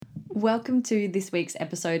Welcome to this week's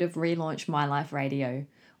episode of Relaunch My Life Radio.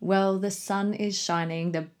 Well, the sun is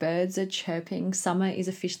shining, the birds are chirping, summer is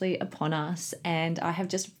officially upon us, and I have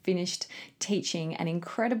just finished teaching an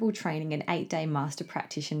incredible training, an 8-day master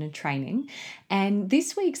practitioner training. And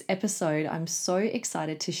this week's episode, I'm so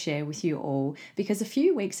excited to share with you all because a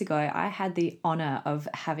few weeks ago, I had the honor of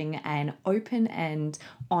having an open and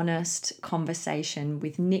honest conversation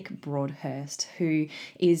with Nick Broadhurst, who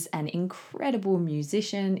is an incredible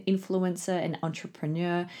musician, influencer, and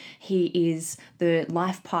entrepreneur. He is the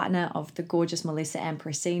life partner of the gorgeous Melissa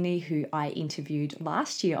Ambrosini, who I interviewed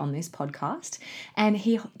last year on this podcast. And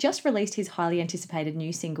he just released his highly anticipated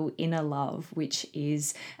new single, Inner Love, which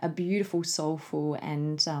is a beautiful, soulful,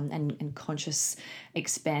 and conscious,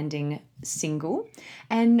 expanding single.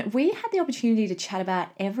 And we had the opportunity to chat about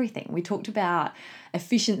everything. We talked about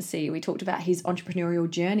efficiency, we talked about his entrepreneurial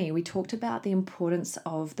journey, we talked about the importance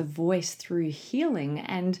of the voice through healing,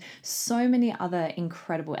 and so many other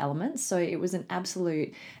incredible elements. So it was an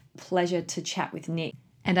absolute pleasure to chat with Nick.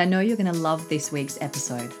 And I know you're going to love this week's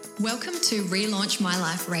episode. Welcome to Relaunch My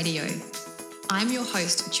Life Radio. I'm your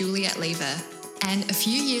host, Juliet Lever, and a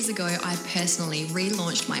few years ago, I personally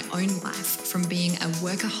relaunched my own life from being a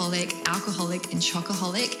workaholic, alcoholic, and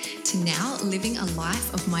chocoholic to now living a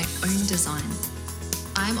life of my own design.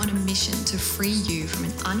 I'm on a mission to free you from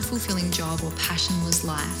an unfulfilling job or passionless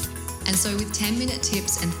life. And so with 10-minute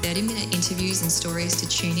tips and 30-minute interviews and stories to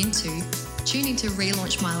tune into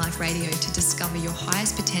Relaunch My Life Radio to discover your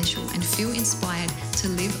highest potential and feel inspired to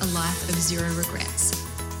live a life of zero regrets.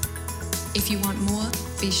 If you want more,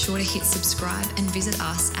 be sure to hit subscribe and visit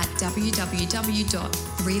us at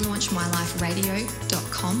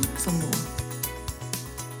www.relaunchmyliferadio.com for more.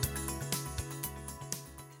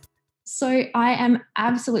 So I am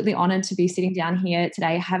absolutely honoured to be sitting down here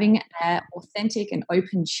today having an authentic and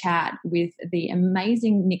open chat with the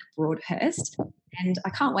amazing Nick Broadhurst. And I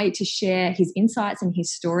can't wait to share his insights and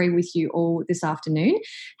his story with you all this afternoon.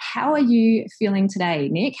 How are you feeling today,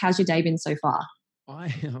 Nick? How's your day been so far?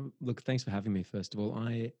 Look, thanks for having me, first of all.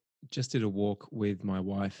 I just did a walk with my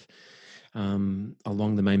wife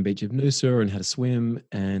along the main beach of Noosa and had a swim,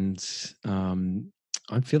 and I'm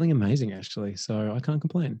feeling amazing, actually. So I can't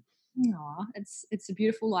complain. Aw, it's a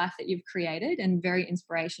beautiful life that you've created and very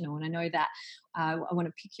inspirational. And I know that I want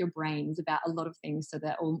to pick your brains about a lot of things so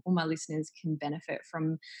that all my listeners can benefit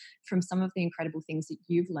from some of the incredible things that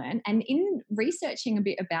you've learned. And in researching a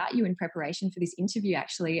bit about you in preparation for this interview,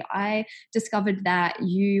 actually, I discovered that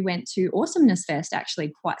you went to Awesomeness Fest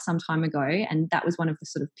actually quite some time ago. And that was one of the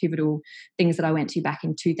sort of pivotal things that I went to back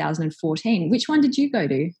in 2014. Which one did you go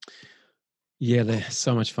to? Yeah, they're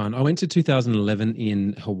so much fun. I went to 2011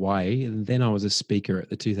 in Hawaii, and then I was a speaker at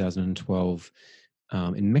the 2012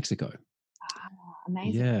 in Mexico. Ah,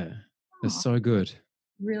 amazing. Yeah, they're so good.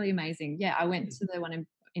 Really amazing. Yeah, I went to the one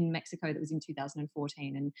in Mexico that was in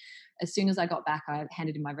 2014. And as soon as I got back, I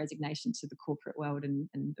handed in my resignation to the corporate world, and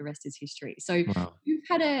the rest is history. So Wow. you've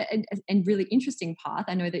had a really interesting path.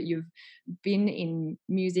 I know that you've been in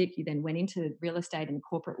music, you then went into real estate and the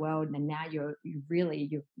corporate world, and then now you're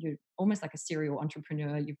almost like a serial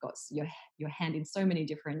entrepreneur. You've got your hand in so many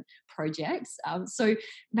different projects. So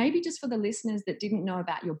maybe just for the listeners that didn't know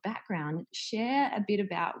about your background, share a bit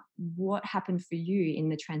about what happened for you in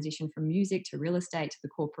the transition from music to real estate to the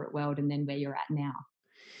corporate world, and then where you're at now.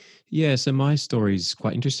 Yeah, so my story is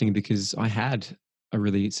quite interesting because I had a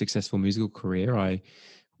really successful musical career. I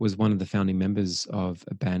was one of the founding members of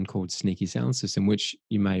a band called Sneaky Sound System, which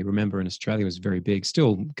you may remember in Australia was very big,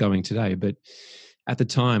 still going today. But at the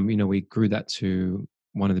time, we grew that to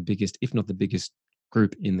one of the biggest, if not the biggest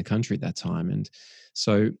group in the country at that time. And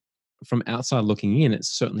so from outside looking in, it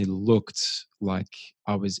certainly looked like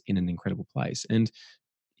I was in an incredible place. And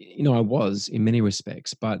I was in many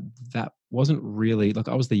respects, but that wasn't really, like,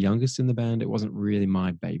 I was the youngest in the band. It wasn't really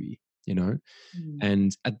my baby. Mm.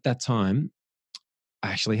 And at that time,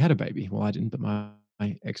 I actually had a baby. Well, I didn't, but my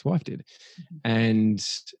ex-wife did. Mhm. And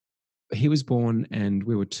he was born and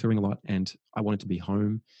we were touring a lot and I wanted to be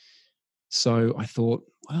home. So I thought,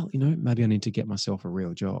 well, maybe I need to get myself a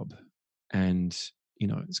real job. And,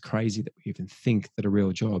 it's crazy that we even think that a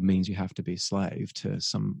real job means you have to be a slave to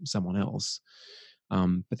someone else.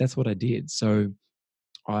 But that's what I did. So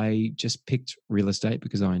I just picked real estate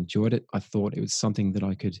because I enjoyed it. I thought it was something that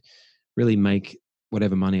I could really make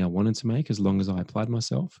whatever money I wanted to make as long as I applied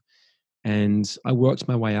myself. And I worked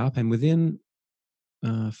my way up. And within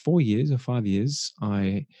 4 years or 5 years,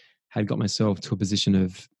 I had got myself to a position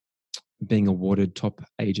of being awarded top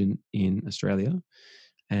agent in Australia.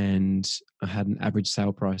 And I had an average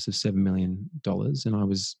sale price of $7 million. And I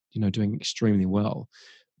was, doing extremely well.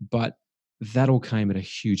 But that all came at a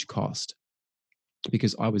huge cost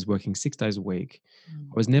because I was working 6 days a week. Mm.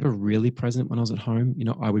 I was never really present when I was at home.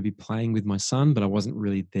 I would be playing with my son, but I wasn't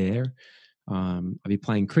really there. I'd be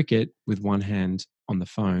playing cricket with one hand on the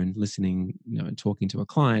phone, listening, and talking to a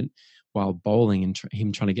client while bowling and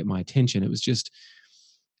him trying to get my attention. It was just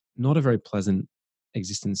not a very pleasant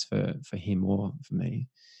existence for him or for me.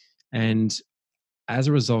 And as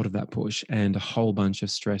a result of that push and a whole bunch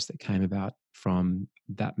of stress that came about from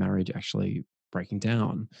that marriage actually breaking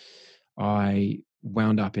down, I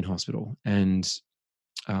wound up in hospital and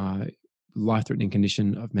uh, life-threatening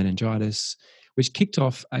condition of meningitis, which kicked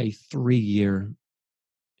off a 3-year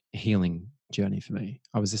healing journey for me.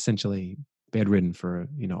 I was essentially bedridden for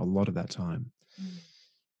a lot of that time. Mm.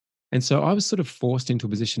 And so I was sort of forced into a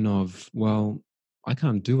position of, well, I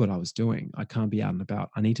can't do what I was doing. I can't be out and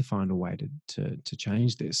about. I need to find a way to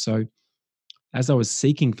change this. So as I was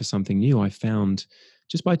seeking for something new, I found,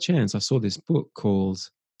 just by chance, I saw this book called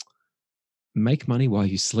Make Money While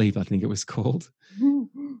You Sleep, I think it was called.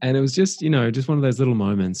 And it was just one of those little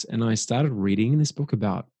moments. And I started reading this book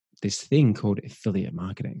about this thing called affiliate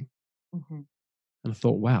marketing. Mm-hmm. And I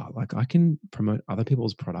thought, wow, like I can promote other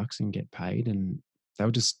people's products and get paid, and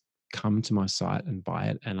they'll just come to my site and buy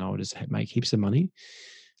it, and I'll just make heaps of money.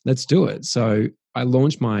 Let's do it. So I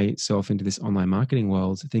launched myself into this online marketing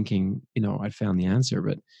world thinking, I'd found the answer,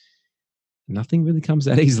 but nothing really comes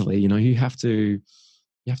that easily. You have to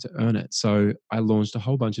earn it. So I launched a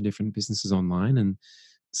whole bunch of different businesses online, and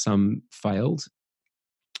some failed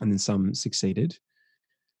and then some succeeded.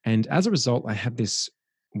 And as a result, I had this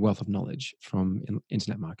wealth of knowledge from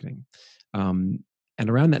internet marketing. And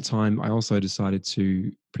around that time, I also decided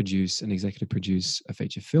to executive produce a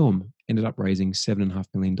feature film. Ended up raising $7.5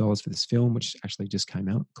 million for this film, which actually just came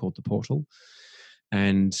out, called The Portal,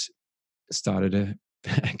 and started a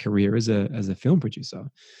career as a film producer.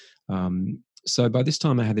 So by this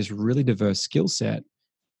time, I had this really diverse skill set,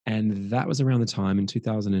 and that was around the time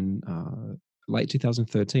in late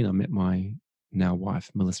 2013, I met my now wife,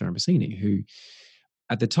 Melissa Ambrosini, who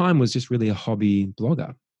at the time was just really a hobby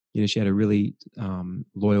blogger. She had a really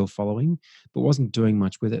loyal following, but wasn't doing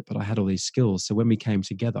much with it. But I had all these skills. So when we came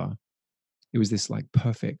together, it was this like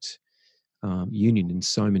perfect union in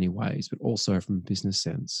so many ways, but also from a business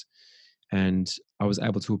sense. And I was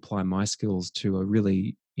able to apply my skills to a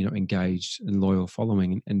really, engaged and loyal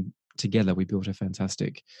following. And together we built a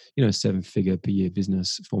fantastic, 7-figure per year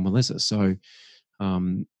business for Melissa. So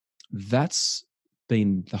that's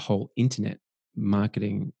been the whole internet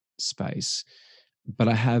marketing space. But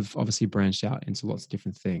I have obviously branched out into lots of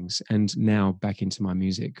different things, and now back into my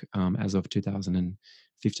music as of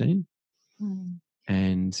 2015. Mm.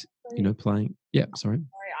 And playing. Yeah, sorry.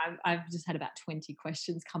 Sorry, I've just had about 20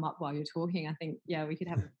 questions come up while you're talking. I think we could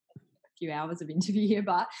have a few hours of interview here.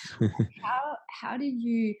 But how did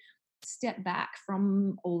you step back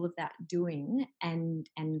from all of that doing and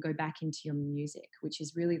go back into your music, which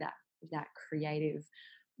is really that creative,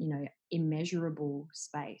 immeasurable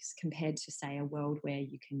space, compared to, say, a world where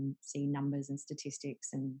you can see numbers and statistics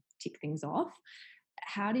and tick things off?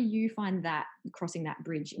 How do you find that crossing that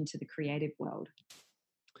bridge into the creative world?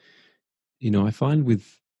 I find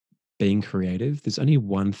with being creative, there's only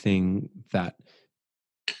one thing that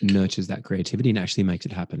nurtures that creativity and actually makes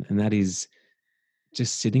it happen. And that is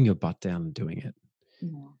just sitting your butt down and doing it.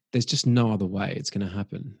 Yeah. There's just no other way it's going to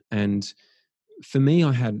happen. And for me,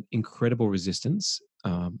 I had incredible resistance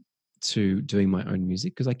to doing my own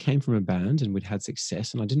music because I came from a band and we'd had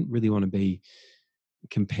success, and I didn't really want to be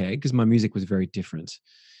compared because my music was very different.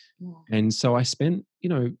 Yeah. And so I spent,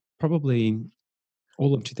 probably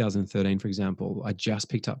all of 2013, for example, I just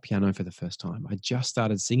picked up piano for the first time. I just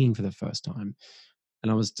started singing for the first time,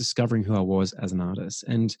 and I was discovering who I was as an artist.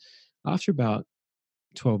 And after about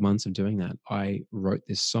 12 months of doing that, I wrote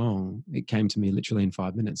this song. It came to me literally in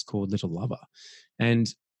 5 minutes, called Little Lover.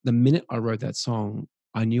 And the minute I wrote that song,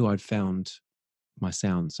 I knew I'd found my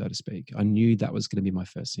sound, so to speak. I knew that was going to be my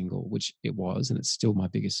first single, which it was, and it's still my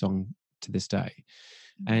biggest song to this day.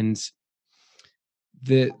 Mm-hmm. And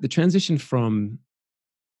the transition from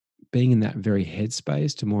being in that very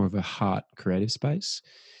headspace to more of a heart creative space,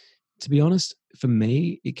 to be honest, for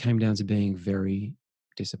me, it came down to being very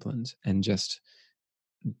disciplined and just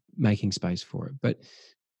making space for it. But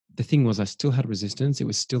the thing was, I still had resistance. It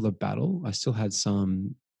was still a battle. I still had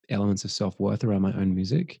some elements of self-worth around my own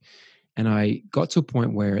music. And I got to a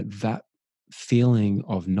point where that feeling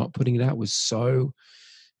of not putting it out was so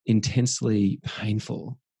intensely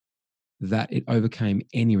painful that it overcame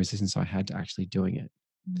any resistance I had to actually doing it.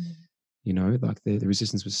 Mm. Like the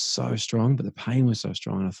resistance was so strong, but the pain was so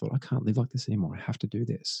strong. And I thought, I can't live like this anymore. I have to do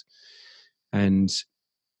this. And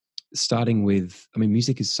starting with, I mean,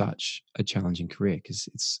 music is such a challenging career because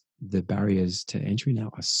the barriers to entry now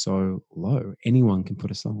are so low. Anyone can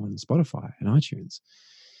put a song on Spotify and iTunes,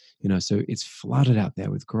 so it's flooded out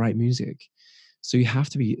there with great music. So you have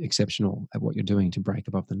to be exceptional at what you're doing to break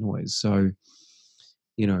above the noise. So,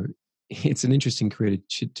 it's an interesting career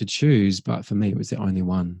to choose, but for me, it was the only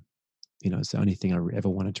one. It's the only thing I ever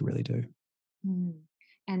wanted to really do. Mm.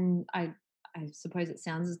 And I suppose it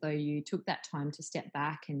sounds as though you took that time to step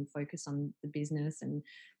back and focus on the business and,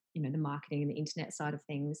 the marketing and the internet side of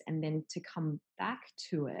things, and then to come back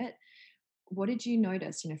to it. What did you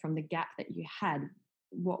notice, from the gap that you had?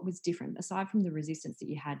 What was different aside from the resistance that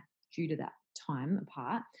you had due to that time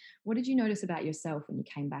apart? What did you notice about yourself when you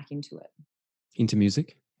came back into it? Into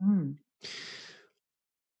music. Mm.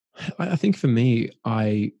 I think for me,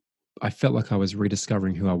 I felt like I was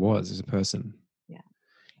rediscovering who I was as a person. Yeah.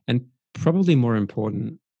 And probably more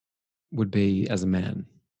important would be as a man,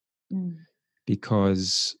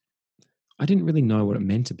 because I didn't really know what it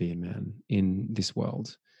meant to be a man in this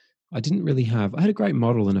world. I had a great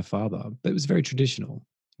model and a father, but it was very traditional.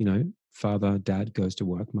 Father, dad goes to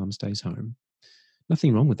work, mum stays home.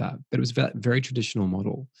 Nothing wrong with that, but it was that very traditional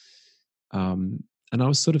model. And I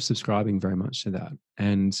was sort of subscribing very much to that.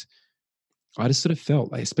 And I just sort of felt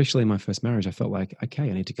like, especially in my first marriage, I felt like, okay,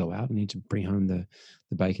 I need to go out. I need to bring home the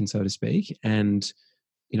bacon, so to speak. And,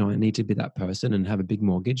 I need to be that person and have a big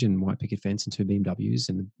mortgage and white picket fence and 2 BMWs.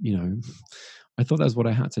 And, I thought that was what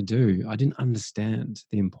I had to do. I didn't understand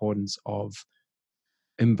the importance of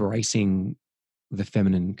embracing the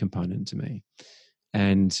feminine component to me.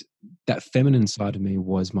 And that feminine side of me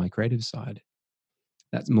was my creative side.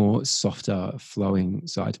 That more softer, flowing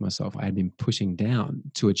side to myself I had been pushing down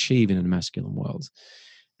to achieve in a masculine world.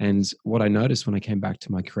 And what I noticed when I came back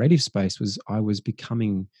to my creative space was I was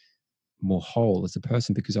becoming more whole as a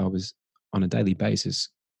person, because I was on a daily basis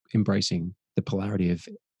embracing the polarity of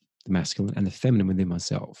the masculine and the feminine within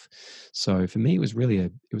myself. So for me, it was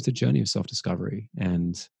a journey of self-discovery,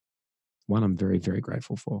 and one I'm very, very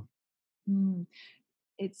grateful for. Mm.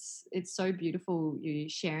 It's so beautiful you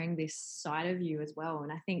sharing this side of you as well.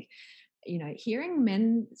 And I think, hearing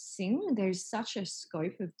men sing, there's such a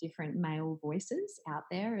scope of different male voices out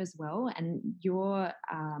there as well, and your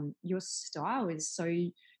style is so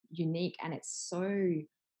unique, and it's so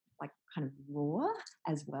like kind of raw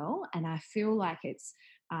as well. And I feel like it's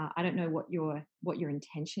I don't know what your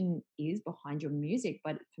intention is behind your music,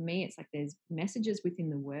 but for me it's like there's messages within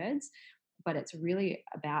the words, but it's really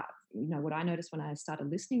about, what I noticed when I started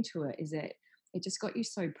listening to it is that it just got you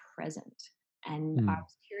so present. And I Mm.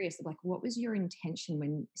 was curious, like, what was your intention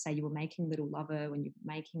when, say, you were making Little Lover, when you're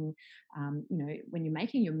making, when you're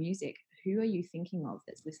making your music? Who are you thinking of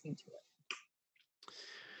that's listening to it?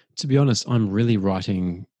 To be honest, I'm really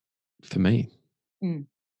writing for me, Mm.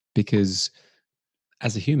 because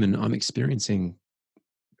as a human, I'm experiencing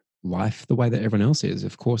life the way that everyone else is.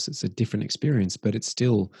 Of course, it's a different experience, but it's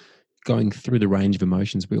still going through the range of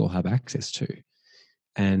emotions we all have access to.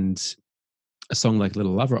 And a song like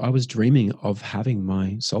Little Lover, I was dreaming of having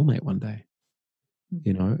my soulmate one day,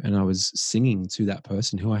 and I was singing to that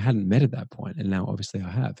person who I hadn't met at that point. And now obviously I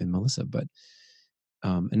have in Melissa, but,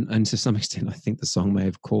 and to some extent, I think the song may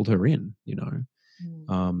have called her in,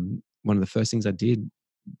 one of the first things I did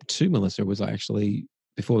to Melissa was I actually,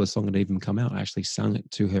 before the song had even come out, I actually sang it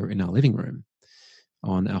to her in our living room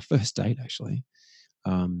on our first date, actually.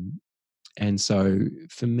 And so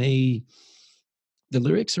for me, the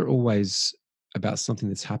lyrics are always about something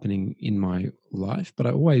that's happening in my life, but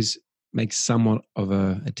I always make somewhat of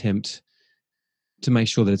an attempt to make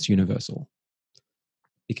sure that it's universal,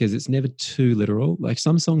 because it's never too literal. Like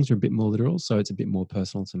some songs are a bit more literal, so it's a bit more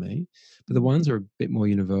personal to me, but the ones that are a bit more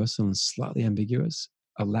universal and slightly ambiguous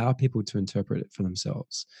allow people to interpret it for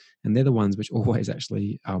themselves. And they're the ones which always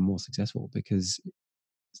actually are more successful, because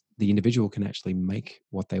the individual can actually make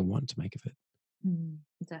what they want to make of it.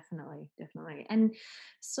 Definitely, definitely. And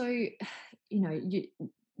so,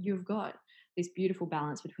 you've got this beautiful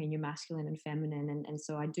balance between your masculine and feminine, and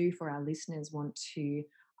so I do, for our listeners, want to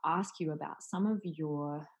ask you about some of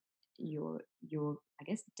your I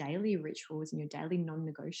guess daily rituals and your daily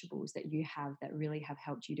non-negotiables that you have that really have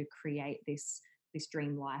helped you to create this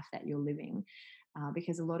dream life that you're living.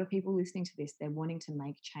 Because a lot of people listening to this, they're wanting to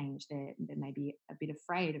make change. They're maybe a bit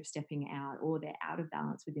afraid of stepping out, or they're out of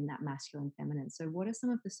balance within that masculine feminine. So what are some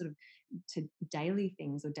of the sort of daily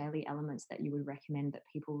things or daily elements that you would recommend that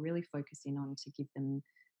people really focus in on to give them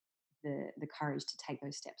the courage to take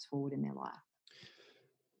those steps forward in their life?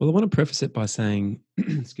 Well, I want to preface it by saying,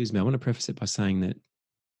 excuse me, I want to preface it by saying that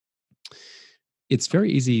it's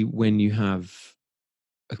very easy when you have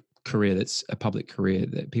a career that's a public career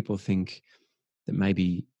that people think that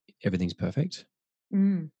maybe everything's perfect.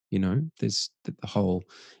 Mm. You know, there's the whole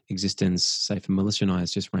existence, say for Melissa and I,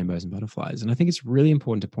 is just rainbows and butterflies. And I think it's really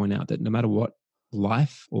important to point out that no matter what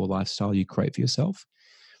life or lifestyle you create for yourself,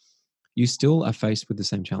 you still are faced with the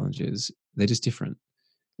same challenges. They're just different.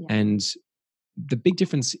 Yeah. And the big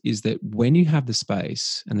difference is that when you have the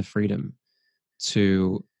space and the freedom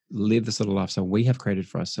to live the sort of lifestyle we have created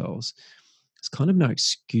for ourselves, it's kind of no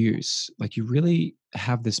excuse. Like you really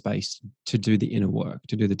have the space to do the inner work,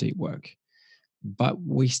 to do the deep work. But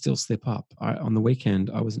we still slip up. On the weekend,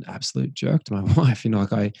 I was an absolute jerk to my wife. You know,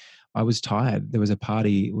 like I was tired. There was a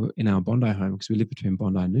party in our Bondi home because we live between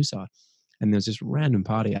Bondi and Noosa. And there was this random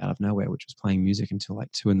party out of nowhere, which was playing music until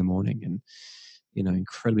like 2 a.m. and, you know,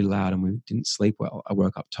 incredibly loud. And we didn't sleep well. I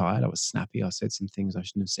woke up tired. I was snappy. I said some things I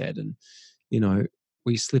shouldn't have said. And, you know,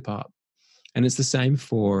 we slip up. And it's the same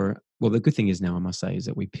for, well, the good thing is now, I must say, is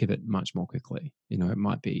that we pivot much more quickly. You know, it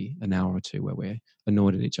might be an hour or two where we're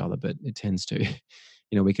annoyed at each other, but it tends to, you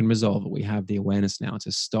know, we can resolve it. We have the awareness now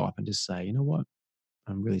to stop and just say, you know what,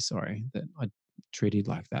 I'm really sorry that I treated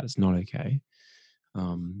like that. It's not okay.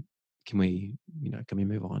 Can we, you know, can we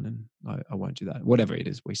move on? And I won't do that. Whatever it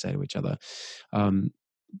is we say to each other.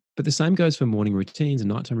 But the same goes for morning routines and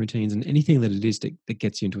nighttime routines and anything that it is that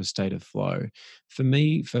gets you into a state of flow. For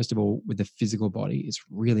me, first of all, with the physical body, it's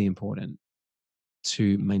really important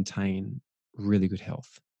to maintain really good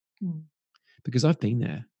health because I've been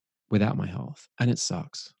there without my health and it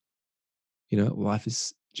sucks. You know, life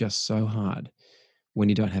is just so hard when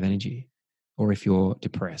you don't have energy or if you're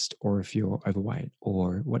depressed or if you're overweight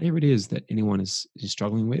or whatever it is that anyone is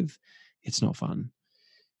struggling with, it's not fun.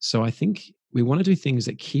 So I think we want to do things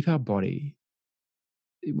that keep our body,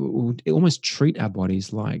 we'll almost treat our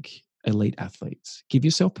bodies like elite athletes. Give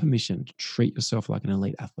yourself permission to treat yourself like an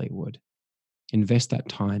elite athlete would. Invest that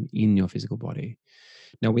time in your physical body.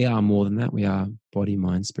 Now, we are more than that. We are body,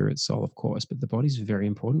 mind, spirit, soul, of course, but the body is very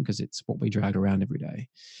important because it's what we drag around every day.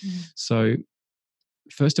 So,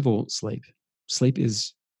 first of all, sleep. Sleep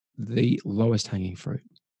is the lowest hanging fruit.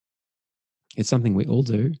 It's something we all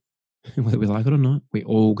do, whether we like it or not. We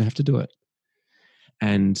all have to do it.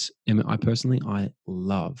 And I personally, I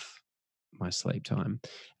love my sleep time.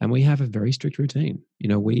 And we have a very strict routine. You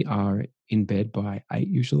know, we are in bed by 8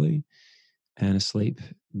 usually and asleep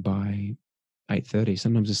by 8:30.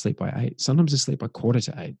 Sometimes asleep by 8. Sometimes asleep by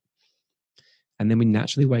 7:45. And then we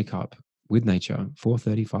naturally wake up with nature,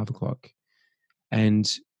 4:30, 5 o'clock.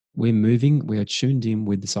 And we're moving, we are tuned in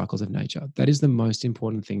with the cycles of nature. That is the most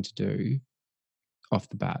important thing to do off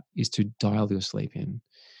the bat, is to dial your sleep in.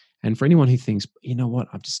 And for anyone who thinks, you know what,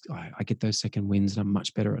 I get those second winds and I'm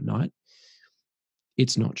much better at night.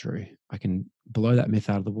 It's not true. I can blow that myth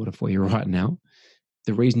out of the water for you right now.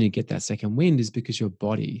 The reason you get that second wind is because your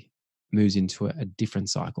body moves into a different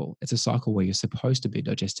cycle. It's a cycle where you're supposed to be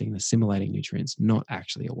digesting and assimilating nutrients, not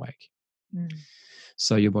actually awake.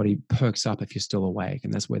 So your body perks up if you're still awake,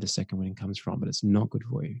 and that's where the second wind comes from, but it's not good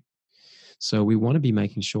for you. So we want to be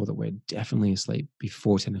making sure that we're definitely asleep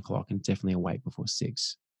before 10 o'clock and definitely awake before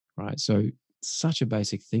 6, right? So such a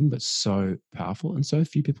basic thing, but so powerful, and so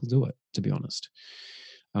few people do it, to be honest.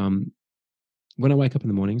 When I wake up in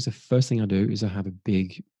the mornings, the first thing I do is I have a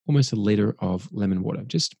big, almost a liter of lemon water,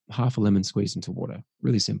 just half a lemon squeezed into water,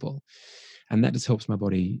 really simple. And that just helps my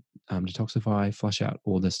body detoxify, flush out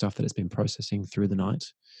all the stuff that it's been processing through the night.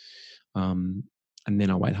 And then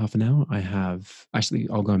I wait half an hour.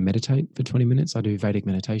 I'll go and meditate for 20 minutes. I do Vedic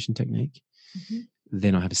meditation technique.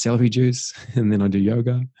 Then I have a celery juice and then I do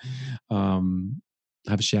yoga.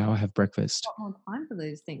 Have a shower, have breakfast. Got more time for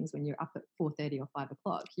those things when you're up at 4:30 or 5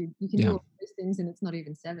 o'clock. You can do all those things and it's not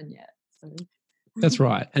even 7 yet. So. That's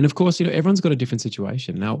right. And of course, you know, everyone's got a different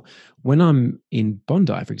situation. Now, when I'm in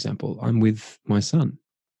Bondi, for example, I'm with my son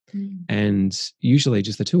and usually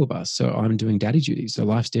just the two of us. So I'm doing daddy duties. So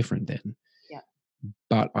life's different then. Yeah.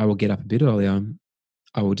 But I will get up a bit earlier.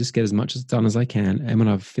 I will just get as much done as I can. And when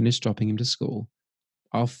I've finished dropping him to school,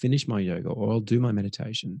 I'll finish my yoga or I'll do my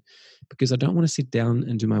meditation because I don't want to sit down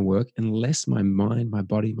and do my work unless my mind, my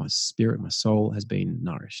body, my spirit, my soul has been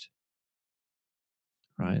nourished.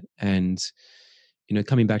 Right. And, you know,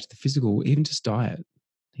 coming back to the physical, even just diet,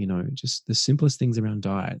 you know, just the simplest things around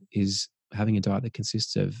diet is having a diet that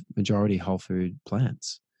consists of majority whole food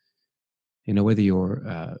plants. You know, whether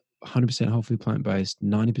you're 100% whole food plant-based,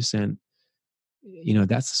 90%, you know,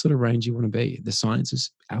 that's the sort of range you want to be. The science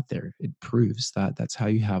is out there. It proves that that's how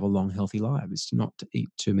you have a long, healthy life. It's not to eat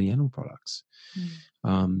too many animal products.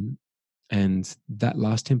 And that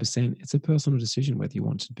last 10%, it's a personal decision whether you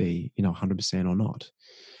want to be, you know, 100% or not.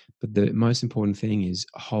 But the most important thing is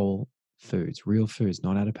whole foods, real foods,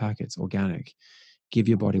 not out of packets, organic. Give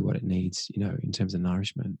your body what it needs, in terms of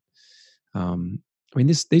nourishment. I mean,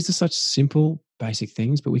 these are such simple, basic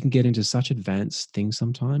things, but we can get into such advanced things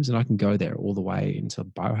sometimes. And I can go there all the way into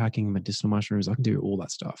biohacking, medicinal mushrooms. I can do all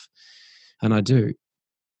that stuff. And I do.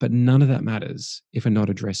 But none of that matters if we're not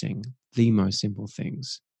addressing the most simple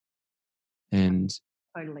things. And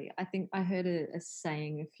Totally. I think I heard a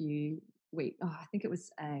saying a few weeks, I think it was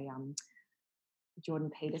a Jordan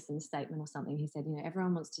Peterson statement or something. He said,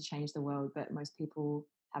 everyone wants to change the world, but most people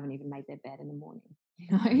haven't even made their bed in the morning,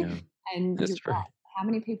 yeah, And that's you're true. right. How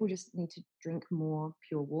many people just need to drink more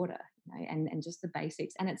pure water, and just the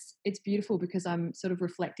basics. And it's beautiful because I'm sort of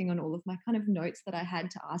reflecting on all of my kind of notes that I had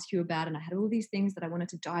to ask you about. And I had all these things that I wanted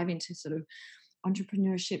to dive into, sort of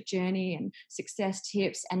entrepreneurship journey and success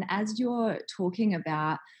tips. And as you're talking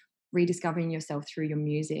about rediscovering yourself through your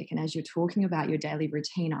music, and as you're talking about your daily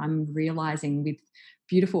routine, I'm realizing with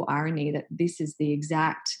beautiful irony that these are the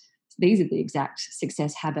exact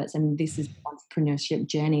success habits, and this is the entrepreneurship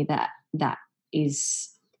journey that is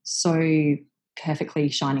so perfectly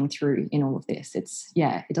shining through in all of this. It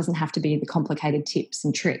doesn't have to be the complicated tips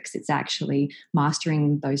and tricks. It's actually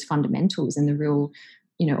mastering those fundamentals and the real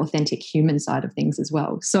authentic human side of things as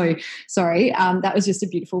well. So sorry, that was just a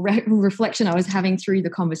beautiful reflection I was having through the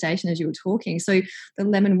conversation as you were talking. So the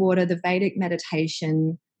lemon water, the Vedic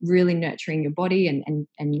meditation, really nurturing your body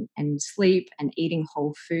and sleep and eating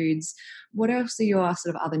whole foods. What else are your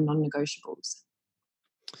sort of other non-negotiables?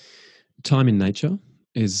 Time in nature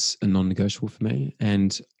is a non-negotiable for me.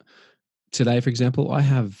 And today, for example, I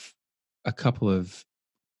have a couple of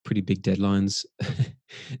pretty big deadlines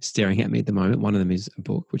staring at me at the moment. One of them is a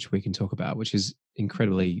book, which we can talk about, which is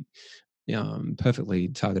incredibly perfectly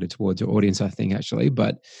targeted towards your audience, I think, actually.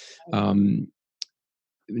 But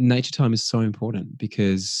nature time is so important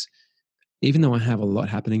because even though I have a lot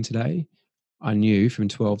happening today, I knew from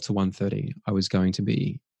 12 to 1:30 I was going to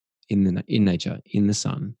be in nature, in the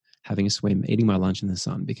sun, having a swim, eating my lunch in the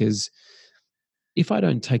sun. Because if I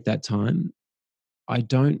don't take that time, I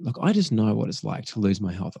just know what it's like to lose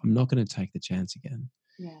my health. I'm not going to take the chance again.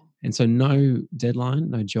 Yeah. And so no deadline,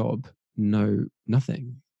 no job,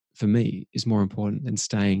 nothing for me is more important than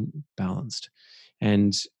staying balanced.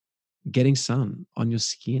 And getting sun on your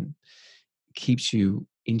skin keeps you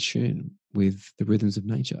in tune with the rhythms of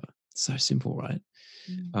nature. It's so simple, right?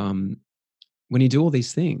 When you do all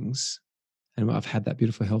these things, and I've had that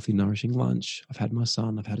beautiful, healthy, nourishing lunch. I've had my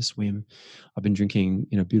sun. I've had a swim. I've been drinking,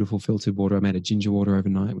 beautiful filtered water. I made a ginger water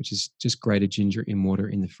overnight, which is just grated ginger in water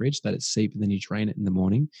in the fridge. Let it seep, and then you drain it in the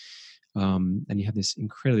morning. And you have this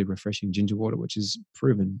incredibly refreshing ginger water, which is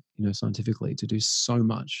proven, scientifically to do so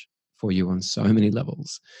much for you on so many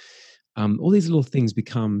levels. All these little things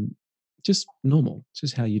become just normal. It's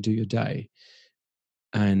just how you do your day.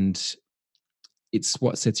 And it's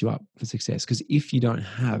what sets you up for success. Because if you don't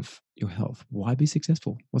have your health, why be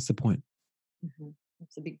successful? What's the point? Mm-hmm.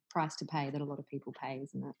 It's a big price to pay that a lot of people pay,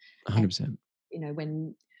 isn't it? 100%. And,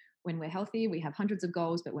 when we're healthy, we have hundreds of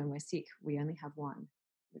goals, but when we're sick, we only have one,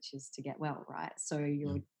 which is to get well, right? So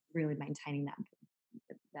you're really maintaining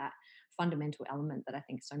that fundamental element that I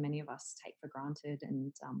think so many of us take for granted,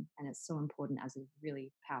 and it's so important as a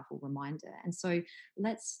really powerful reminder. And so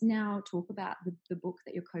let's now talk about the book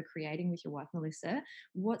that you're co-creating with your wife, Melissa.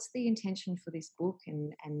 What's the intention for this book,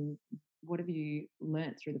 and what have you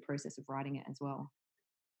learnt through the process of writing it as well?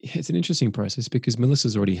 It's an interesting process because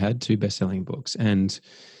Melissa's already had 2 best-selling books, and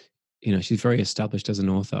she's very established as an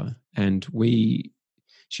author. And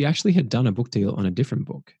she actually had done a book deal on a different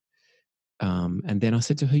book. And then I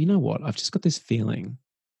said to her, you know what? I've just got this feeling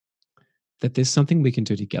that there's something we can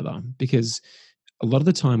do together, because a lot of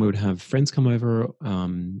the time we would have friends come over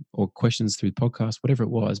or questions through the podcast, whatever it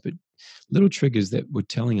was, but little triggers that were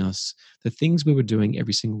telling us the things we were doing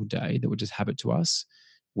every single day that were just habit to us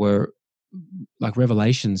were like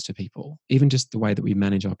revelations to people, even just the way that we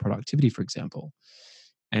manage our productivity, for example.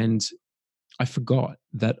 And I forgot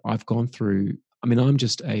that I've gone through, I'm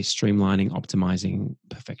just a streamlining, optimizing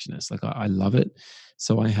perfectionist. Like I love it.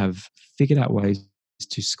 So I have figured out ways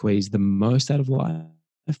to squeeze the most out of life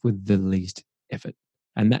with the least effort.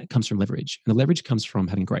 And that comes from leverage. And the leverage comes from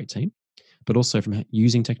having a great team, but also from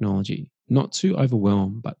using technology, not to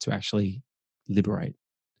overwhelm, but to actually liberate.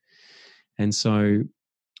 And so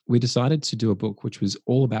we decided to do a book which was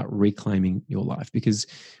all about reclaiming your life, because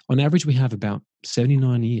on average we have about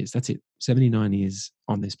 79 years. That's it, 79 years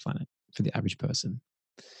on this planet for the average person.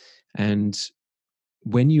 And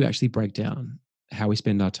when you actually break down how we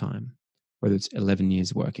spend our time, whether it's 11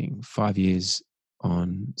 years working, 5 years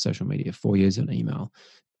on social media, 4 years on email,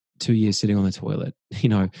 2 years sitting on the toilet,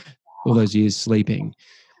 all those years sleeping,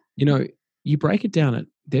 You know, you break it down at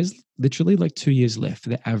there's literally like 2 years left for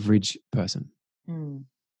the average person. Mm,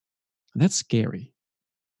 And that's scary,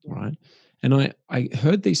 yeah. right? And I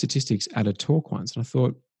heard these statistics at a talk once and I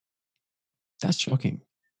thought, that's shocking.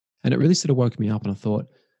 And it really sort of woke me up and I thought,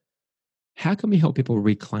 how can we help people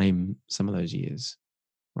reclaim some of those years,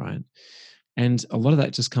 right? And a lot of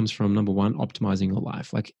that just comes from number one, optimizing your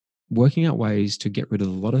life, like working out ways to get rid of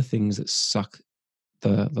a lot of things that suck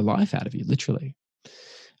the life out of you, literally.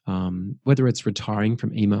 Whether it's retiring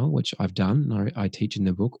from email, which I've done, I teach in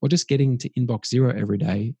the book, or just getting to inbox zero every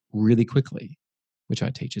day really quickly, which I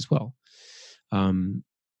teach as well. Um,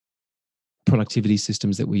 Productivity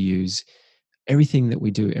systems that we use, everything that we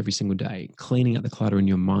do every single day, cleaning up the clutter in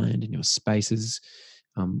your mind, in your spaces,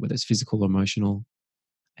 whether it's physical or emotional,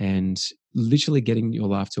 and literally getting your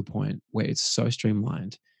life to a point where it's so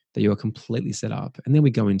streamlined that you are completely set up. And then we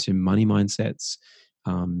go into money mindsets,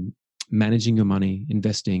 um, managing your money,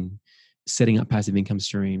 investing, setting up passive income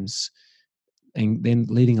streams, and then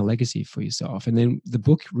leaving a legacy for yourself. And then the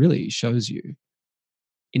book really shows you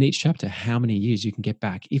in each chapter how many years you can get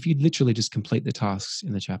back if you literally just complete the tasks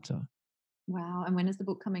in the chapter. Wow. And when is the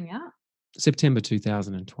book coming out? September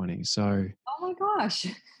 2020. So Oh my gosh.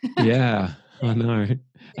 yeah, I know.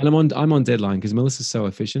 And I'm on deadline because Melissa's so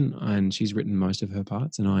efficient and she's written most of her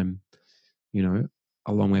parts and I'm, you know,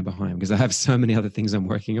 a long way behind because I have so many other things I'm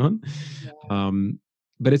working on. Yeah. Um,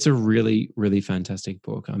 but it's a really, really fantastic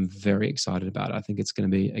book. I'm very excited about it. I think it's going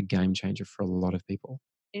to be a game changer for a lot of people.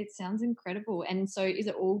 It sounds incredible. And so is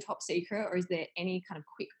it all top secret, or is there any kind of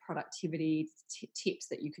quick productivity tips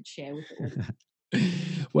that you could share with the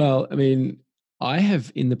audience? Well, I mean, I have,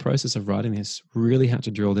 in the process of writing this, really had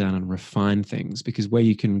to drill down and refine things because where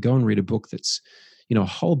you can go and read a book that's, a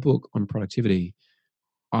whole book on productivity,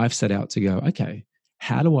 I've set out to go, okay,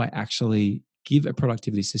 how do I actually give a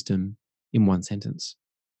productivity system in one sentence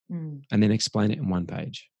Mm, and then explain it in one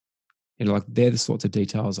page? Like they're the sorts of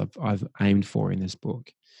details I've aimed for in this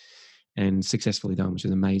book and successfully done, which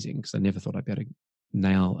is amazing because I never thought I'd be able to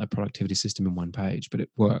nail a productivity system in one page, but it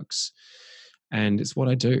works. And it's what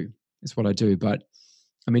I do. It's what I do. But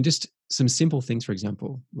I mean, just some simple things, for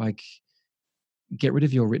example, like get rid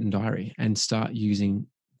of your written diary and start using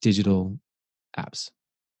digital apps,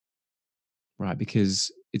 right?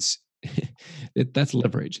 Because that's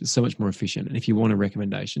leverage. It's so much more efficient. And if you want a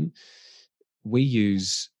recommendation, we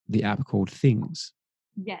use the app called Things.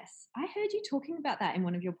 yes. I heard you talking about that in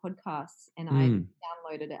one of your podcasts, and I Mm.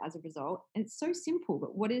 downloaded it as a result. And it's so simple,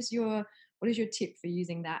 but what is your tip for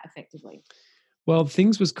using that effectively? Well,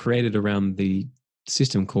 Things was created around the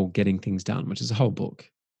system called Getting Things Done, which is a whole book.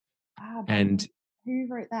 Ah, by And who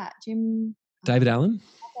wrote that? Jim David Allen,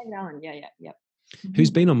 David Allen. Yeah, yeah, yep. who's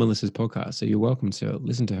Mhm. been on Melissa's podcast, so you're welcome to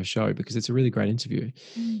listen to her show because it's a really great interview.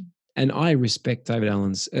 Mm. And I respect David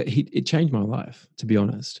Allen's. It changed my life, to be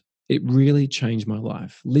honest. It really changed my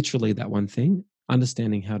life. Literally, that one thing,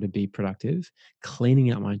 understanding how to be productive,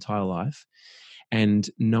 cleaning out my entire life, and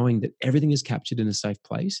knowing that everything is captured in a safe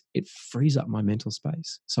place, it frees up my mental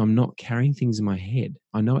space. So I'm not carrying things in my head.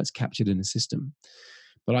 I know it's captured in a system,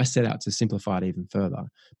 but I set out to simplify it even further.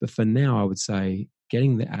 But for now, I would say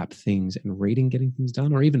getting the app Things and reading Getting Things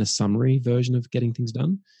Done, or even a summary version of Getting Things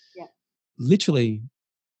Done, Yeah. literally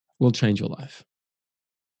will change your life.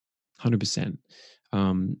 100%.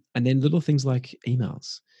 And then little things like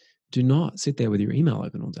emails. Do not sit there with your email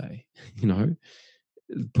open all day. You know,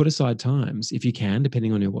 put aside times if you can,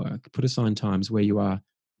 depending on your work, put aside times where you are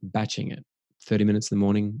batching it 30 minutes in the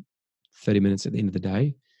morning, 30 minutes at the end of the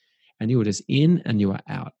day, and you are just in and you are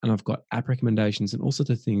out. And I've got app recommendations and all sorts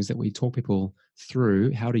of things that we talk people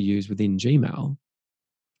through how to use within Gmail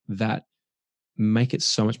that make it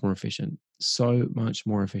so much more efficient, so much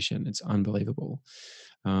more efficient. It's unbelievable.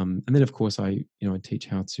 And then, of course, I teach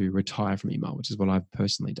how to retire from email, which is what I've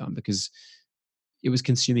personally done because it was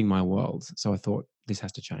consuming my world. So I thought this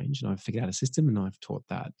has to change, and I've figured out a system, and I've taught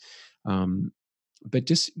that. Um, but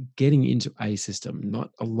just getting into a system,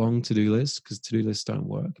 not a long to-do list, because to-do lists don't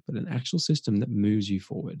work, but an actual system that moves you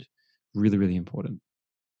forward. Really, really important.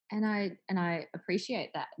 And I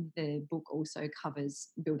appreciate that the book also covers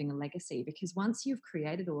building a legacy, because once you've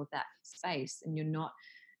created all of that space and you're not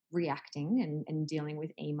reacting and dealing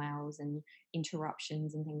with emails and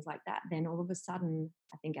interruptions and things like that, then all of a sudden,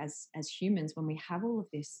 I think as humans, when we have all of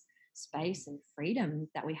this space and freedom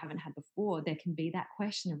that we haven't had before, there can be that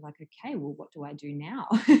question of like, okay, well, what do I do now?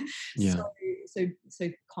 so Yeah. so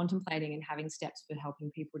contemplating and having steps for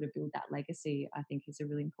helping people to build that legacy, I think, is a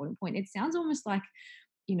really important point. It sounds almost like,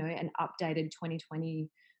 an updated 2020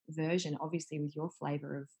 version, obviously with your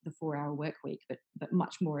flavor of the 4-hour work week, but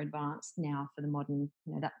much more advanced now for the modern,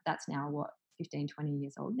 that's now what, 15, 20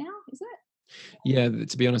 years old now, is it? Yeah,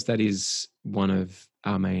 to be honest, that is one of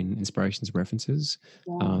our main inspirations and references.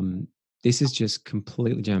 Yeah. Um, this is just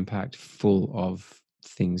completely jam packed, full of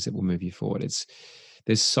things that will move you forward.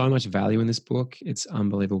 There's so much value in this book. It's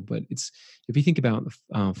unbelievable. But it's if you think about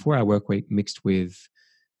 4 Hour Work Week mixed with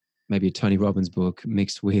maybe a Tony Robbins book,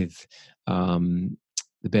 mixed with The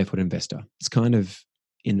Barefoot Investor, it's kind of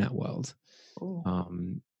in that world. Cool.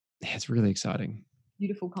 Yeah, it's really exciting.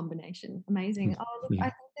 Beautiful combination. Amazing. Oh, look, I Yeah.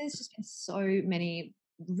 think there's just been so many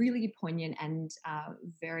really poignant and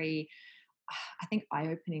very, I think,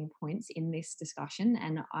 eye-opening points in this discussion,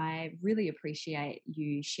 and I really appreciate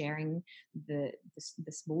you sharing the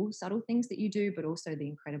small, subtle things that you do, but also the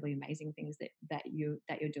incredibly amazing things that you're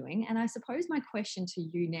doing. And I suppose my question to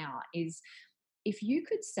you now is, if you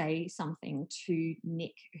could say something to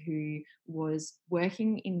Nick, who was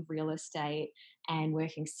working in real estate and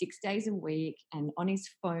working 6 days a week and on his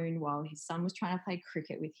phone while his son was trying to play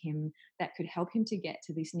cricket with him, that could help him to get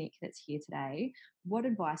to this Nick that's here today, what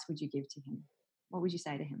advice would you give to him? What would you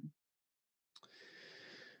say to him?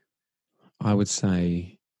 I would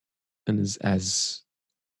say, and as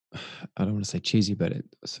I don't want to say cheesy, but it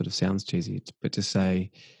sort of sounds cheesy, but to say,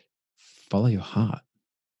 follow your heart.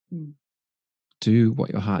 Mm. Do what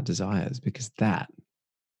your heart desires, because that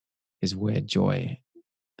is where joy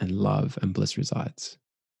and love and bliss resides.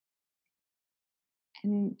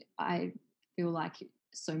 And I feel like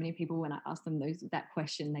so many people, when I ask them that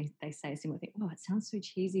question, they say a similar thing. Oh, it sounds so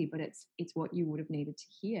cheesy, but it's what you would have needed to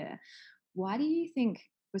hear. Why do you think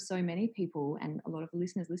for so many people, and a lot of the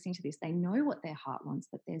listeners listening to this, they know what their heart wants,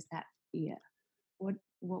 but there's that fear?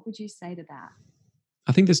 What would you say to that?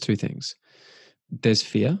 I think there's two things. There's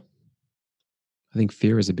fear. I think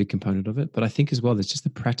fear is a big component of it, but I think as well, there's just the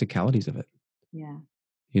practicalities of it. Yeah.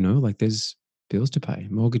 Like there's bills to pay,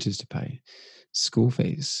 mortgages to pay, school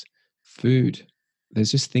fees, food.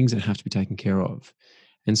 There's just things that have to be taken care of.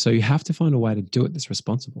 And so you have to find a way to do it that's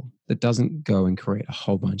responsible, that doesn't go and create a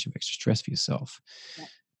whole bunch of extra stress for yourself. Yeah.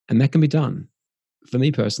 And that can be done. For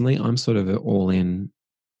me personally, I'm sort of an all in,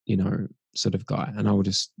 sort of guy. And I will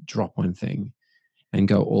just drop one thing and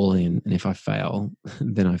go all in. And if I fail,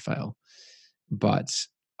 then I fail. But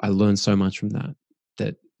I learned so much from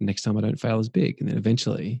that next time I don't fail as big. And then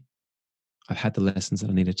eventually I've had the lessons that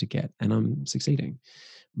I needed to get and I'm succeeding.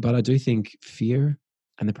 But I do think fear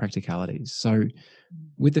and the practicalities. So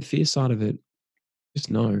with the fear side of it, just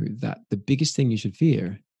know that the biggest thing you should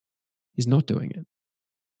fear is not doing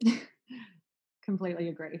it. Completely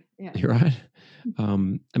agree. Yeah. You're right.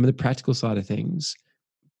 The practical side of things,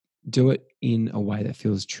 do it in a way that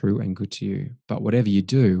feels true and good to you. But whatever you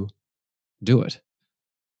do it.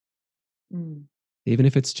 Mm. Even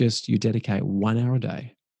if it's just you dedicate 1 hour a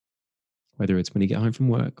day, whether it's when you get home from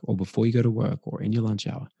work or before you go to work or in your lunch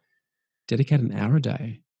hour, dedicate an hour a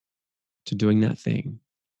day to doing that thing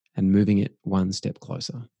and moving it one step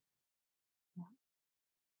closer.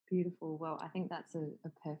 Beautiful. Well, I think that's a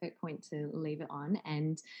perfect point to leave it on.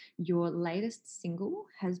 And your latest single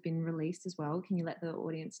has been released as well. Can you let the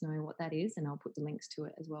audience know what that is? And I'll put the links to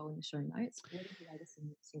it as well in the show notes. What is the latest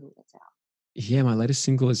single that's out? Yeah, my latest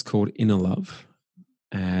single is called Inner Love.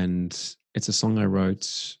 And it's a song I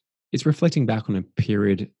wrote. It's reflecting back on a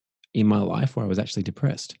period in my life where I was actually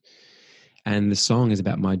depressed. And the song is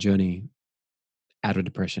about my journey out of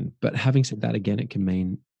depression. But having said that, again, it can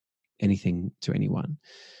mean anything to anyone.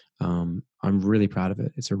 I'm really proud of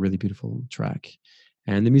it. It's a really beautiful track.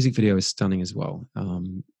 And the music video is stunning as well.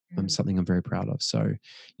 Something I'm very proud of. So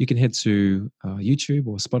you can head to YouTube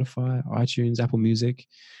or Spotify, iTunes, Apple Music,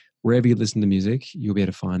 wherever you listen to music, you'll be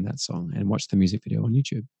able to find that song and watch the music video on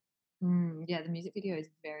YouTube. Yeah, the music video is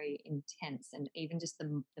very intense, and even just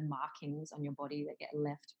the markings on your body that get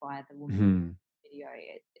left by the woman in the video,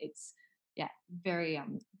 it's very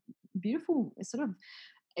beautiful. It's sort of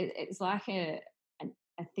it's like a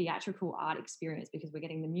theatrical art experience, because we're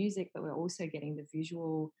getting the music, but we're also getting the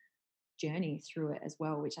visual journey through it as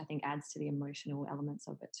well, which I think adds to the emotional elements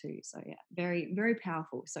of it too. So yeah, very, very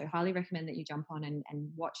powerful. So highly recommend that you jump on and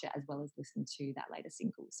watch it as well as listen to that latest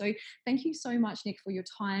single. So thank you so much, Nick, for your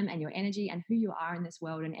time and your energy and who you are in this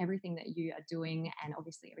world and everything that you are doing, and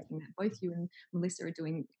obviously everything that both you and Melissa are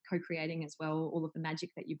doing, co-creating as well, all of the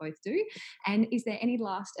magic that you both do. And is there any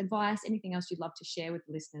last advice, anything else you'd love to share with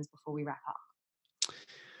the listeners before we wrap up?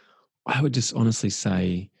 I would just honestly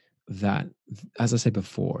say that, as I said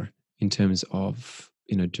before, in terms of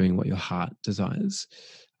doing what your heart desires,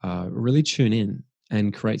 really tune in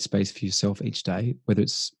and create space for yourself each day, whether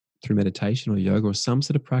it's through meditation or yoga or some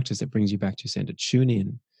sort of practice that brings you back to your center.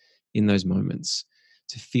 Tune in those moments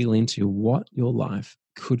to feel into what your life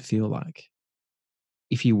could feel like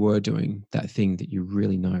if you were doing that thing that you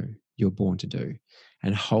really know you're born to do,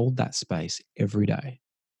 and hold that space every day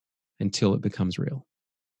until it becomes real.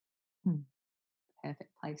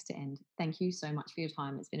 Perfect place to end. Thank you so much for your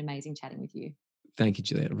time. It's been amazing chatting with you. Thank you,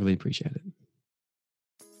 Juliet. I really appreciate it.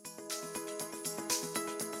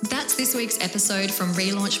 That's this week's episode from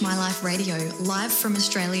Relaunch My Life Radio, live from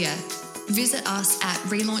Australia. Visit us at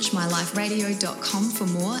relaunchmyliferadio.com for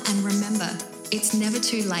more, and remember, it's never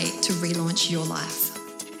too late to relaunch your life.